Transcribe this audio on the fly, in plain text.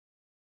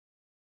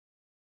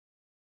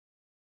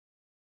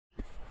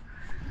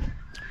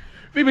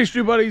VB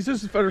Stew Buddies,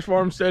 this is Fetters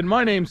Farmstead.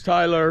 My name's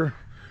Tyler.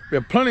 We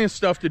have plenty of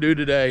stuff to do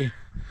today,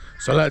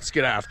 so let's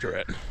get after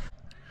it.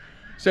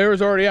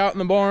 Sarah's already out in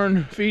the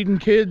barn feeding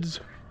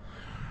kids.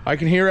 I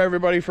can hear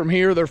everybody from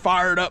here. They're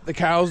fired up, the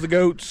cows, the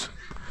goats,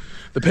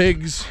 the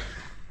pigs.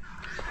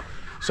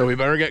 So we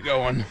better get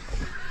going.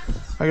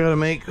 I gotta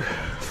make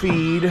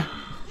feed.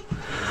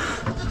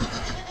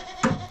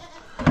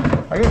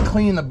 I gotta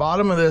clean the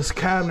bottom of this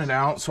cabinet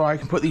out so I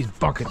can put these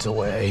buckets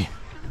away.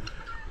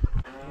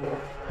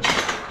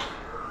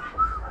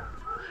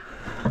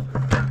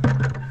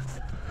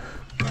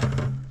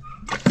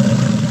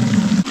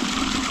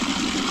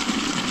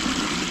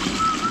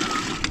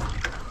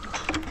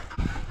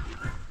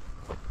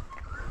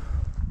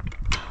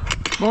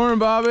 Morning,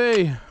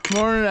 Bobby.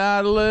 Morning,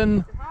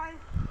 Adeline. Hi.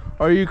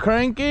 Are you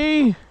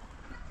cranky?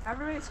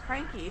 Everybody's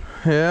cranky.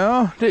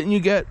 Yeah? Didn't you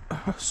get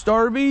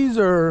Starbies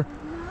or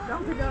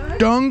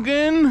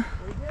Dunkin'? We did.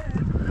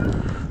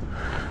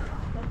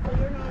 Hopefully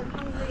you're not as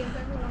hungry as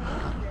everyone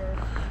else here.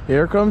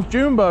 Here comes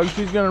Junebug.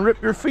 She's gonna rip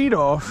your feet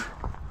off.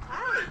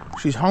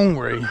 She's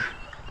hungry.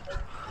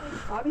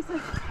 Bobby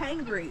says she's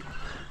hangry.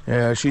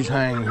 Yeah, she's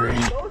hangry.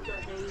 Both are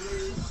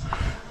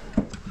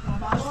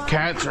hangry.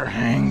 Cats are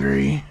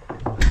hangry.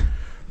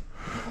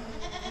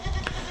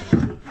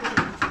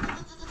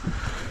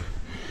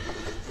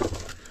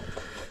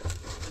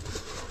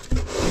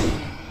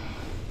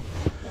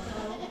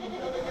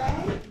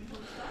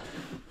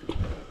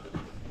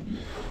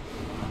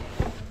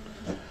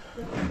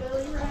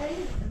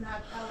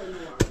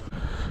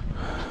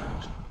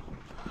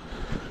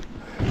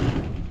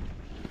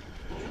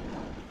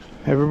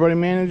 Everybody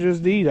manages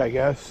to eat, I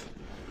guess.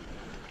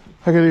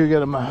 I gotta go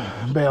get him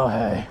a bale of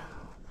hay.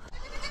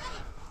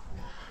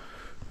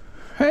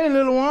 Hey,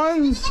 little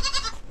ones.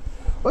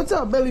 What's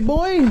up, Billy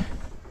boy?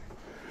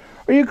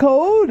 Are you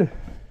cold?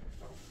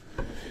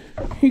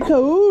 You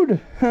cold?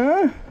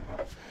 Huh?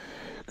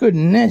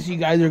 Goodness, you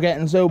guys are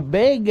getting so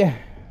big.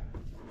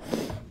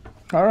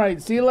 All right,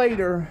 see you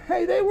later.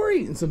 Hey, they were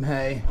eating some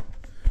hay.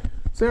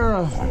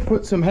 Sarah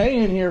put some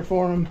hay in here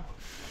for them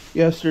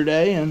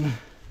yesterday, and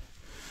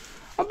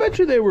I bet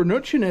you they were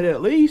nooching it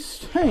at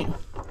least. Hey,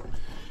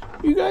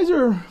 you guys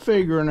are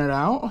figuring it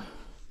out.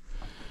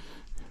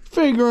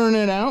 Figuring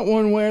it out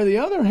one way or the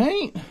other,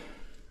 ain't?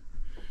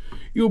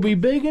 You'll be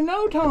big in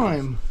no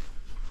time.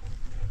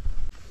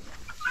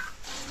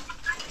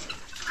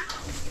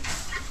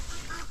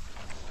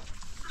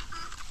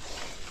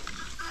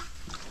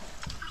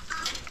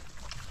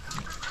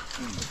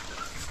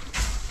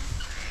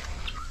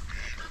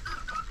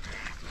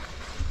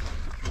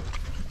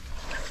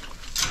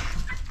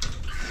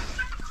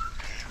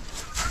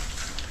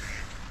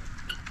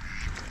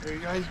 There you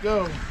guys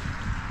go.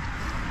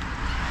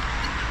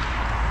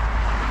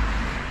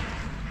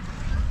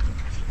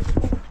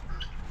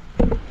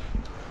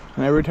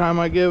 And every time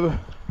I give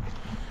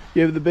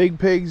the big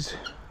pigs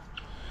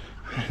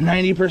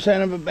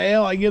 90% of a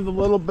bale, I give the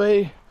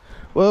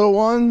little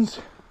ones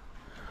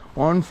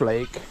one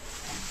flake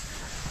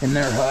in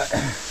their hut.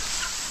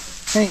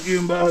 Ain't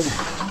Junebug?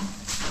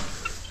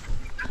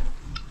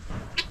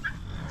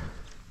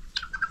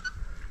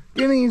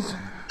 Guineas.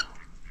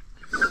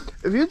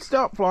 If you'd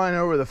stop flying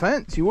over the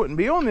fence, you wouldn't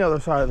be on the other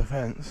side of the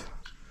fence.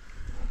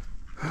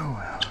 Oh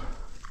well.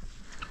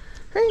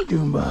 Hey,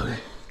 Junebug.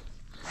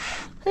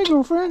 Hey,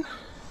 girlfriend.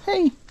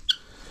 Hey.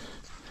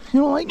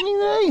 You don't like me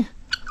today?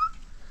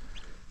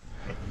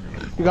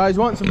 You guys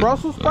want some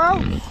Brussels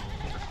sprouts?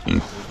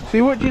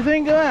 See what you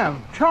think of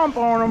them. Chomp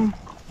on them.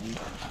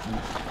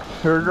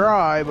 They're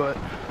dry, but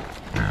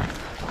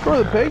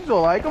sure the pigs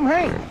will like them.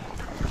 Hey.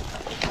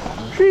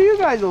 Sure you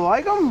guys will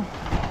like them.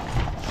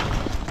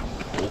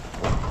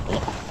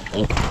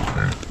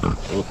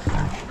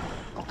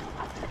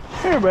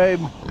 Here, babe.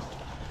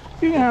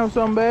 You can have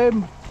some,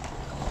 babe.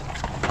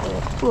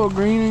 A little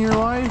green in your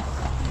life.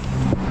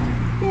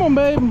 Come on,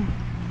 babe.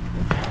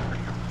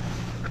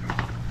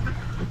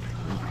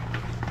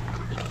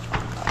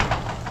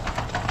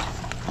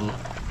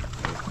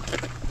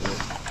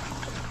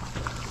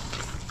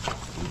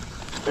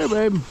 Here,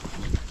 babe.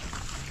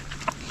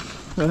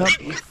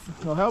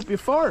 It'll help you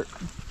fart.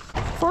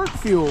 Fart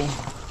fuel.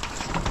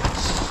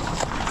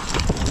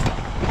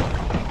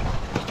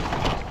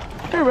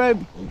 Here,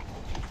 babe.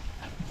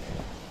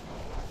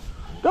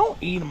 Don't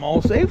eat them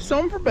all. Save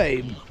some for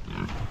babe.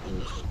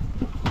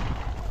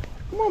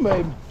 Come on,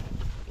 babe.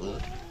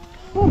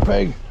 Come on,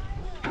 pig.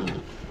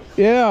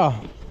 Yeah.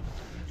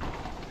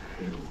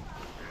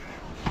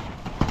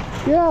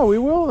 Yeah, we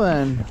will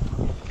then.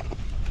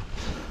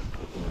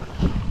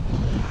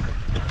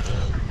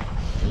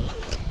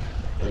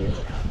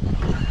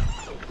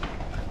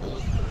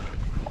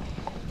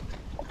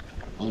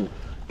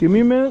 Give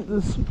me a minute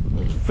to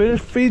finish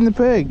feeding the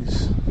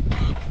pigs.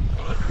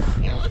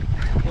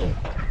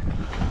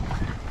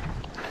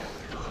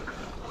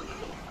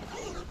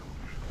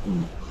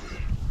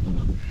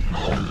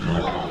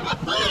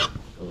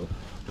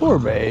 Poor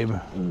babe.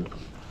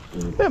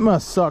 It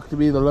must suck to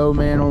be the low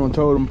man on the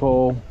totem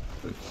pole.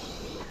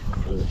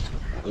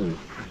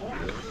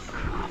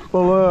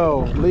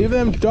 Below. Leave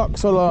them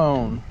ducks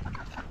alone.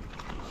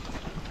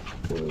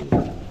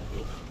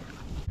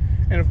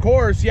 And of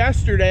course,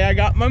 yesterday I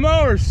got my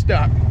mower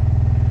stuck.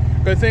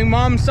 Good thing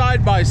Mom's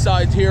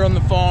side-by-side's here on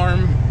the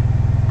farm.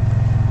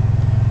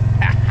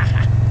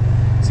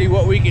 See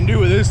what we can do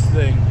with this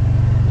thing.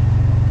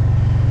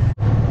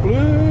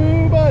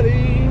 Blue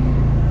buddy.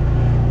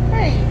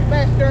 Hey,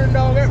 best darn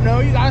dog ever. No,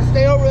 you gotta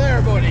stay over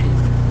there, buddy.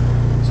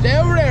 Stay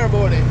over there,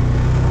 buddy.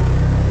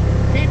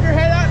 Keep your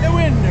head out the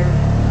window.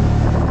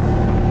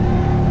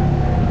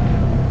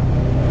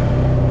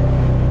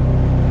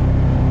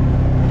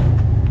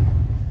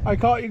 I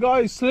caught you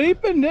guys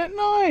sleeping, didn't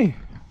I?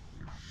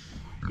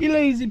 You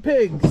lazy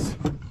pigs.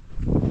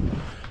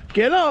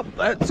 Get up,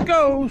 let's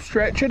go.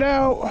 Stretch it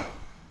out.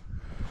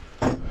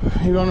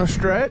 You gonna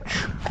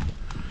stretch?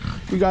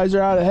 You guys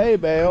are out of hay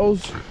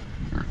bales.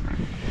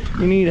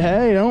 You need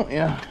hay, don't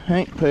you?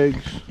 Ain't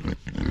pigs.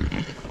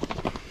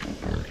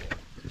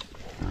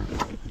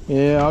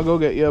 Yeah, I'll go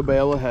get you a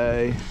bale of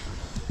hay.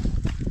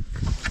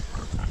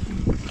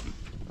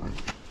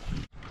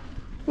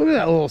 Look at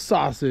that little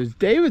sausage.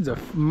 David's a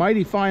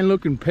mighty fine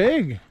looking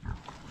pig.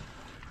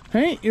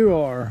 Ain't you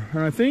are?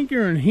 And I think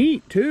you're in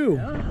heat too.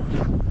 Yeah.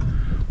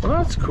 Well,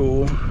 that's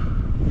cool.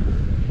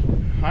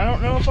 I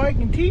don't know if I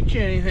can teach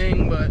you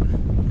anything, but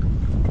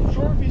I'm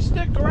sure if you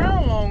stick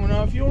around long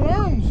enough, you'll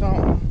learn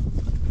something.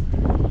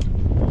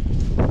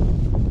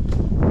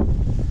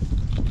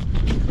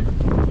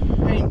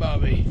 Ain't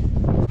Bobby?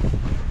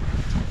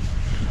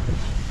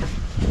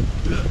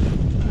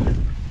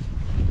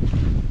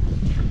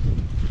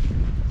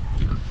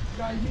 You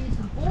guys need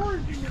some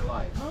forage in your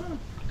life, huh?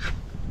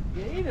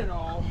 You ate it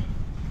all.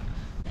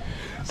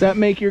 Does that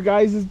make your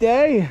guys'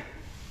 day? A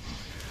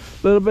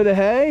little bit of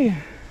hay?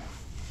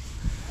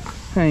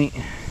 Ain't.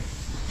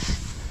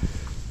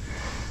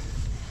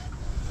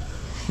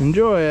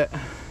 Enjoy it.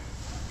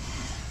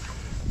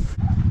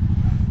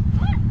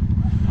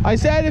 I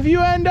said if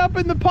you end up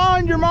in the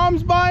pond, your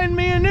mom's buying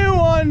me a new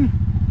one.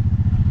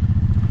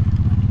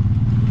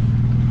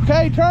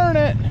 Okay, turn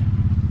it.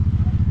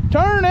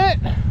 Turn it.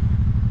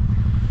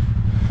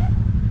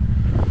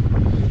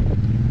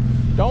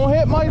 Don't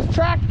hit my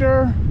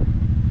tractor.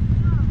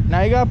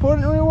 Now you gotta put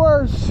it in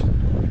reverse.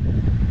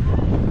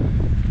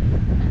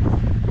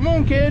 Come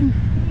on, kid.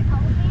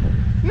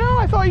 No,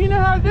 I thought you knew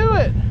how to do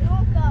it. It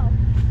won't go.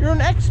 You're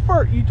an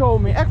expert, you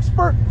told me.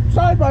 Expert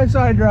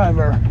side-by-side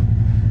driver.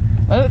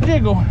 Let it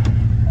jiggle.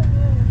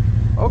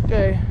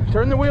 Okay,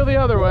 turn the wheel the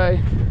other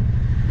way.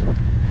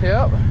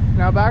 Yep,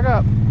 now back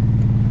up.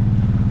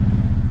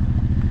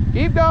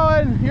 Keep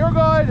going, you're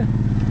good.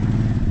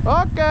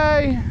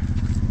 Okay.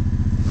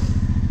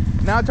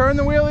 Now turn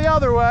the wheel the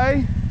other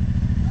way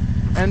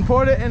and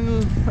put it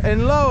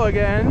in low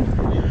again.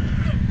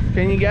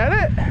 Can you get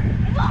it?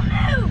 It won't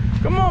move.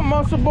 Come on,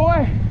 muscle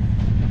boy.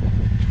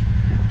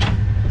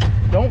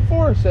 Don't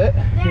force it.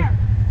 There.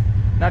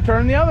 Now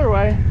turn the other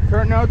way.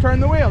 Turn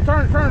the wheel.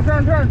 Turn.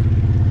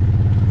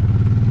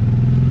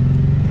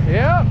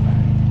 Yep.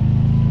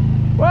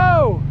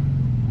 Whoa.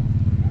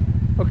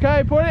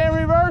 Okay, put it in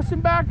reverse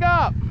and back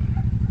up.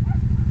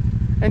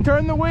 And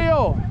turn the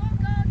wheel. It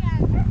won't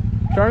go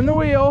again. Turn the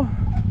wheel.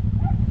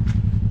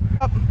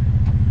 Up.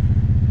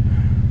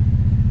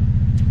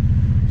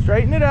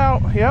 Straighten it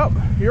out. Yep,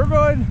 you're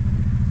good.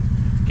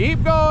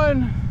 Keep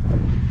going.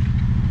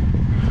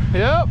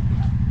 Yep.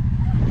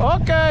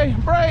 Okay,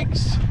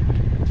 brakes.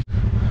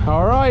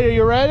 All right, are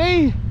you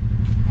ready?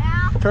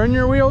 Yeah. Turn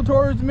your wheel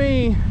towards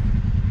me.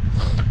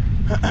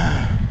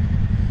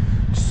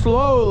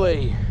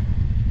 Slowly.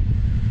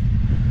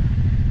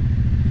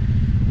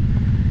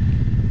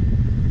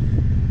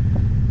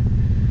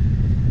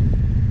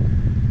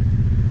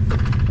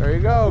 There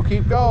you go,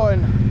 keep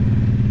going.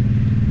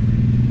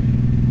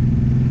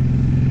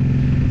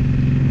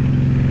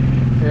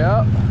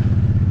 Yep.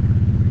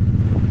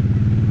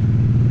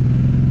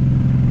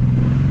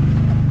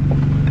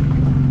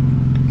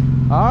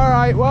 All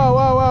right,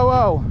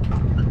 whoa.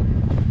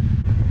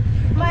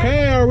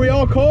 Okay, are we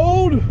all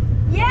cold?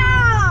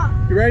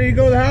 Yeah. You ready to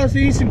go to the house to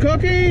eat some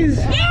cookies?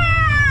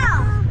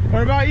 Yeah.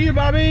 What about you,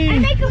 Bobby? I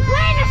make a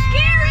plan to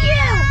scare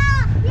you.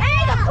 I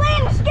make a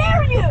plan to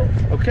scare you.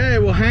 Okay,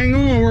 well hang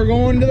on, we're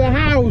going to the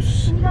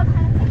house. You know,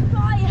 it's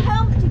probably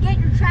help to get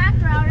your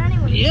tractor out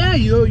anyway. Yeah,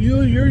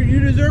 you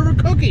deserve a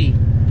cookie.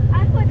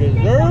 I put sticks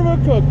Deserve a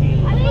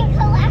cookie. I mean,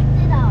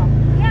 collected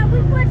them. Yeah,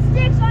 we put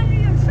sticks under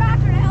your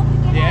tractor to help you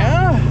get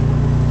out. Yeah?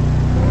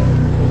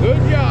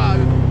 Good job.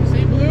 You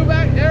see Blue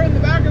back there in the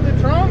back of the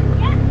trunk?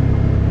 Yeah.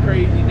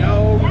 Crazy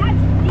dog. That's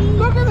deep.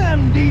 Look at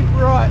them deep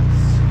ruts.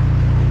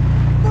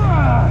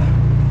 Ah.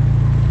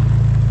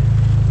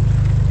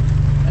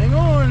 Hang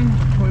on,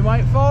 we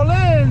might fall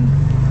in.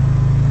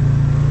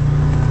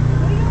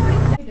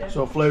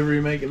 So what flavor are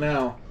you making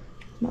now?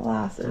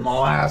 Molasses.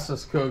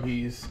 Molasses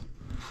cookies.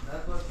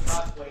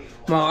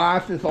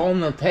 Molasses on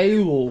the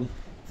table.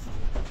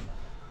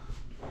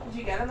 Did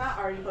you get them that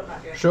or are you put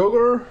back in?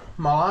 Sugar,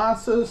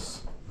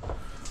 molasses.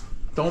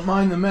 Don't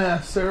mind the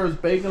mess. Sarah's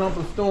baking up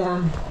a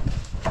storm.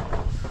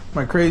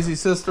 My crazy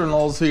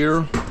sister-in-law's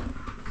here.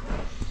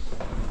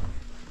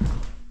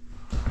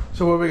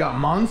 So what we got?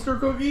 Monster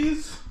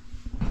cookies?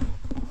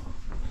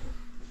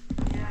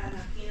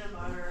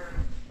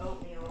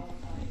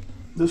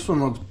 This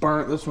one looks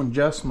burnt. This one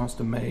Jess must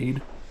have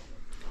made.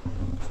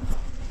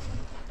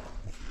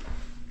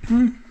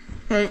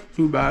 Ain't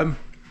too bad.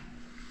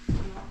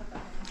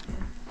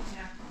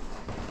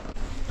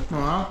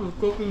 My apple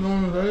cookies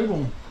on the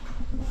table.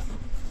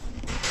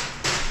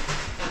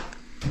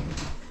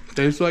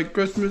 Tastes like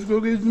Christmas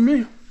cookies to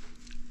me.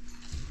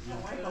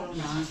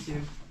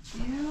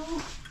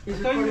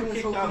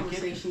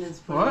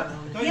 What?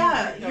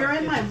 Yeah, you're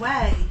in my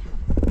way.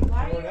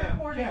 Why are you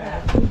recording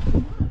that?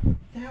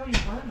 How are you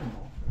burning them?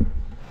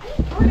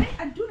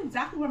 I'm doing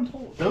exactly what I'm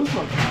told. Those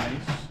look nice,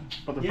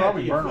 but they're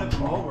probably burning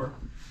them over.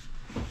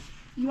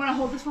 You want to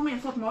hold this for me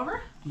and flip them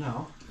over?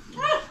 No.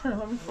 Here,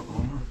 let me flip them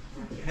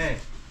over. Hey.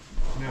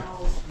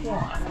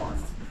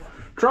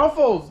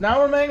 Truffles! Now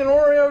we're making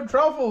Oreo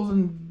truffles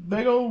and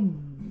big old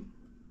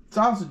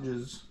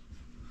sausages.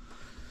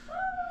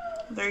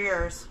 They're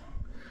yours.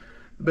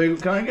 Big,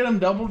 can I get them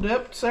double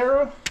dipped,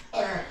 Sarah?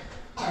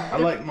 I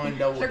like mine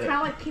double They're dipped.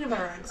 kind of like peanut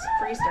butter eggs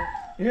for Easter.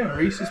 Yeah,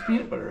 Reese's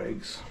peanut butter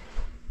eggs.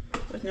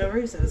 With no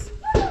Reese's.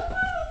 Calm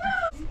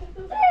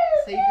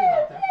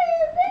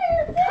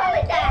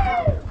it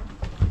down.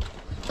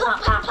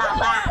 Pop, pop, pop,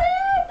 pop.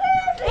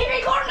 He's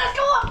recording us.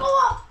 Go up, go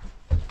up.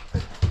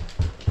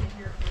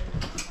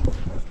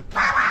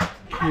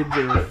 Kids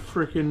are a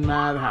freaking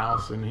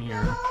madhouse in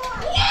here.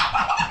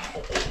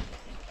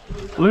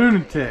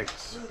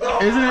 Lunatics.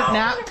 Isn't it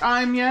nap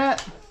time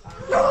yet?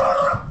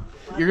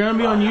 You're gonna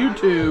be on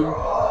YouTube.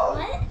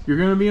 You're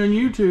gonna be on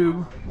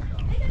YouTube.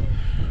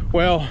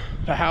 Well,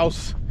 the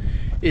house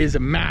is a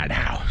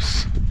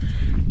madhouse.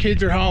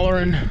 Kids are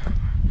hollering.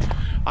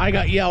 I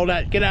got yelled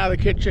at, get out of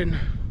the kitchen.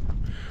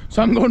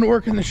 So I'm going to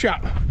work in the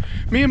shop.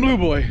 Me and Blue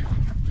Boy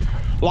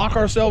lock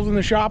ourselves in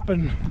the shop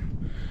and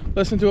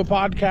listen to a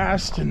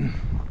podcast and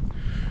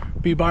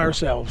be by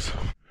ourselves.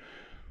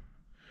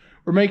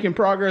 We're making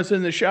progress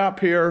in the shop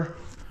here.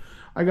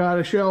 I got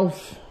a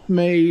shelf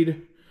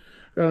made.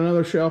 Got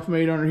another shelf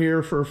made under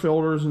here for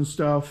filters and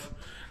stuff.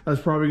 That's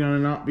probably gonna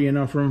not be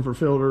enough room for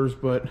filters,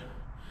 but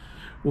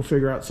we'll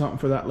figure out something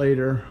for that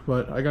later.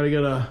 But I gotta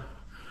get a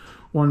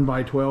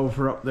 1x12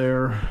 for up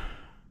there.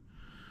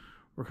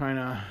 We're kind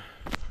of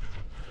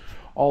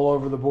all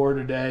over the board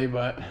today,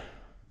 but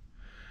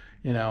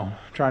you know,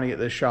 trying to get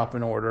this shop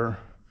in order.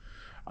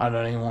 I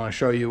don't even want to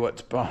show you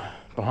what's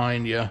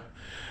behind you.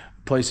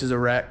 Place is a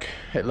wreck.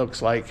 It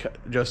looks like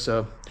just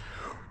a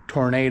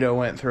tornado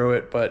went through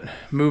it, but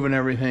moving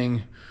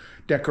everything,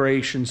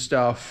 decoration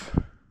stuff,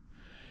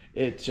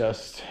 it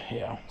just,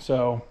 yeah.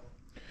 So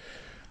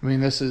I mean,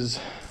 this is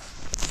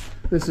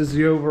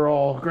the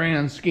overall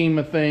grand scheme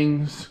of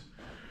things.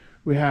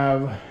 We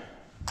have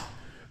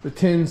the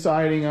tin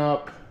siding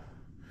up.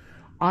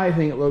 I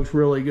think it looks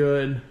really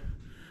good.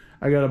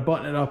 I gotta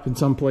button it up in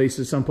some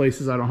places. Some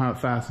places I don't have it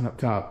fastened up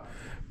top,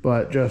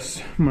 but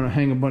just I'm gonna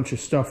hang a bunch of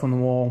stuff on the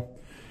wall,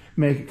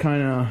 make it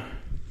kind of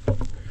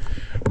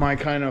my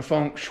kind of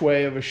feng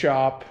shui of a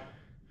shop.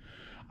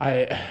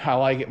 I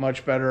like it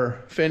much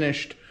better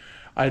finished.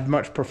 I'd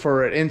much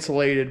prefer it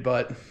insulated,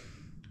 but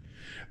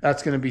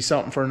that's gonna be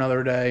something for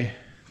another day.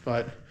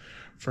 But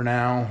for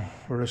now,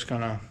 we're just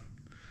gonna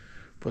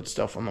put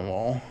stuff on the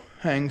wall,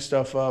 hang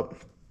stuff up.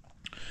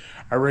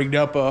 I rigged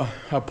up a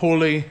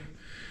pulley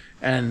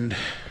and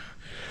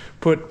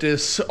put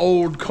this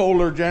old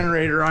Kohler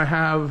generator I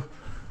have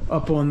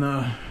up on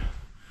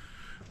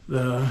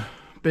the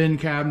bin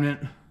cabinet.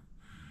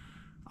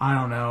 I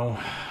don't know.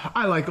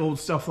 I like old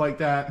stuff like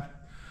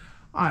that.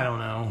 I don't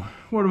know.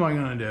 What am I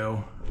gonna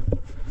do?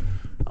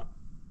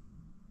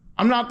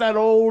 I'm not that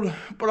old,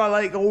 but I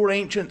like old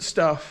ancient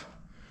stuff.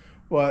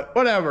 But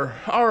whatever.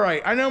 All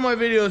right, I know my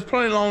video is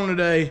plenty long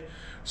today.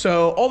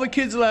 So all the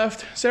kids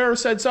left. Sarah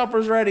said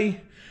supper's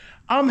ready.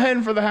 I'm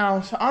heading for the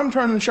house. I'm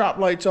turning the shop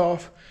lights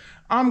off.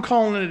 I'm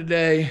calling it a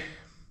day.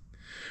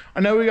 I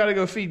know we got to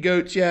go feed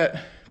goats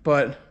yet,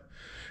 but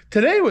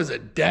today was a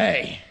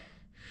day.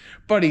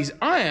 Buddies,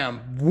 I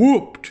am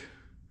whooped.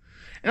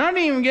 And I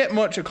didn't even get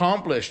much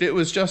accomplished. It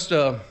was just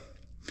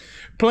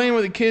playing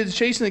with the kids,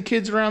 chasing the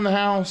kids around the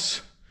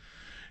house.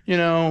 You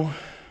know,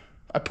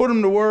 I put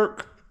them to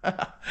work.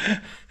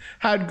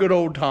 Had good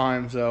old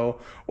times,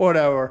 so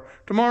whatever.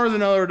 Tomorrow's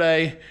another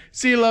day.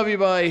 See you, love you,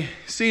 bye.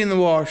 See you in the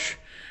wash.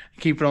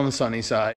 Keep it on the sunny side.